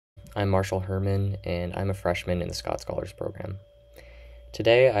I'm Marshall Herman, and I'm a freshman in the Scott Scholars Program.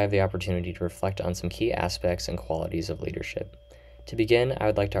 Today, I have the opportunity to reflect on some key aspects and qualities of leadership. To begin, I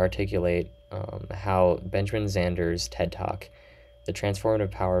would like to articulate how Benjamin Zander's TED Talk, The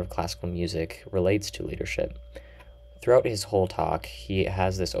Transformative Power of Classical Music, relates to leadership. Throughout his whole talk, he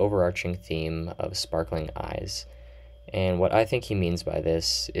has this overarching theme of sparkling eyes. And what I think he means by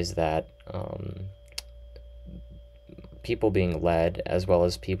this is that people being led, as well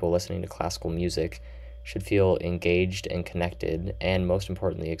as people listening to classical music, should feel engaged and connected, and most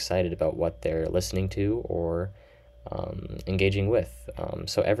importantly, excited about what they're listening to or engaging with.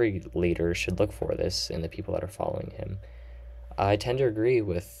 So every leader should look for this in the people that are following him. I tend to agree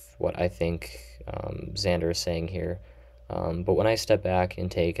with what I think Xander is saying here, but when I step back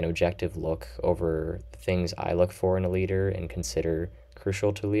and take an objective look over the things I look for in a leader and consider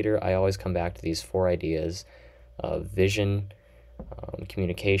crucial to a leader, I always come back to these four ideas of vision,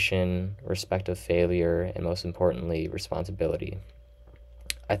 communication, respect of failure, and most importantly, responsibility.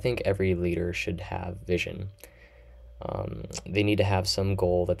 I think every leader should have vision. They need to have some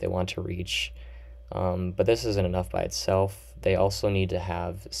goal that they want to reach, but this isn't enough by itself. They also need to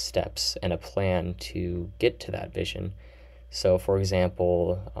have steps and a plan to get to that vision. So, for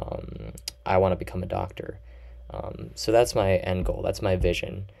example, I want to become a doctor. So that's my end goal, that's my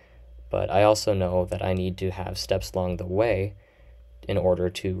vision. But I also know that I need to have steps along the way in order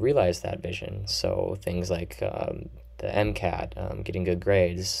to realize that vision. So things like the MCAT, getting good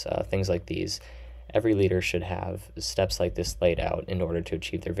grades, things like these. Every leader should have steps like this laid out in order to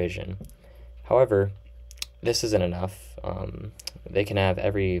achieve their vision. However, this isn't enough. They can have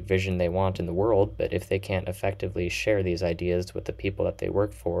every vision they want in the world, but if they can't effectively share these ideas with the people that they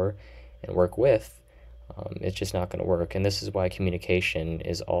work for and work with, it's just not going to work. And this is why communication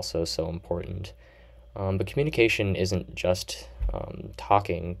is also so important. But communication isn't just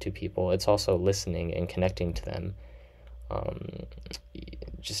talking to people, it's also listening and connecting to them,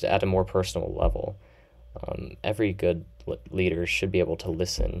 just at a more personal level. Every good leader should be able to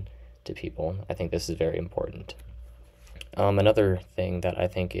listen to people. I think this is very important. Another thing that I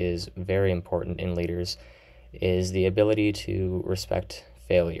think is very important in leaders is the ability to respect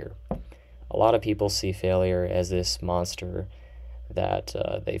failure. A lot of people see failure as this monster that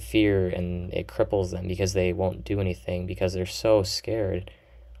they fear, and it cripples them because they won't do anything because they're so scared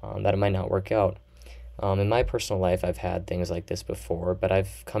that it might not work out. In my personal life, I've had things like this before, but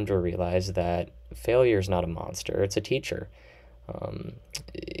I've come to realize that failure is not a monster, it's a teacher.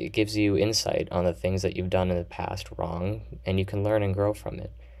 It gives you insight on the things that you've done in the past wrong, and you can learn and grow from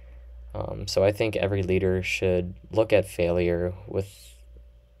it. So I think every leader should look at failure with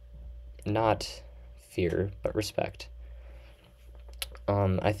not fear, but respect.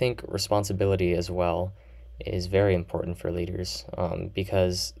 I think responsibility as well is very important for leaders,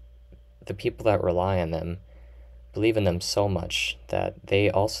 because the people that rely on them believe in them so much that they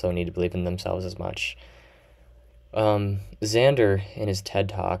also need to believe in themselves as much. Xander, in his TED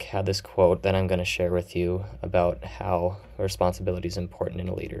Talk, had this quote that I'm going to share with you about how responsibility is important in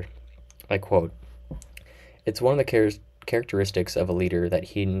a leader. I quote, "It's one of the characteristics of a leader that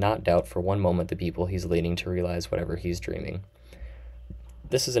he not doubt for one moment the people he's leading to realize whatever he's dreaming."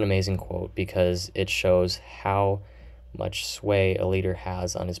 This is an amazing quote because it shows how much sway a leader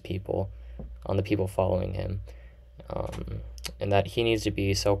has on his people, on the people following him, and that he needs to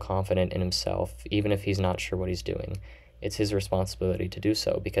be so confident in himself, even if he's not sure what he's doing. It's his responsibility to do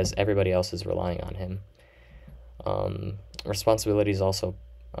so because everybody else is relying on him. Responsibility is also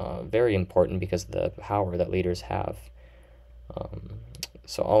very important because of the power that leaders have.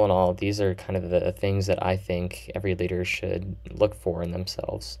 So all in all, these are kind of the things that I think every leader should look for in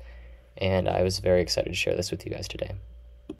themselves. And I was very excited to share this with you guys today.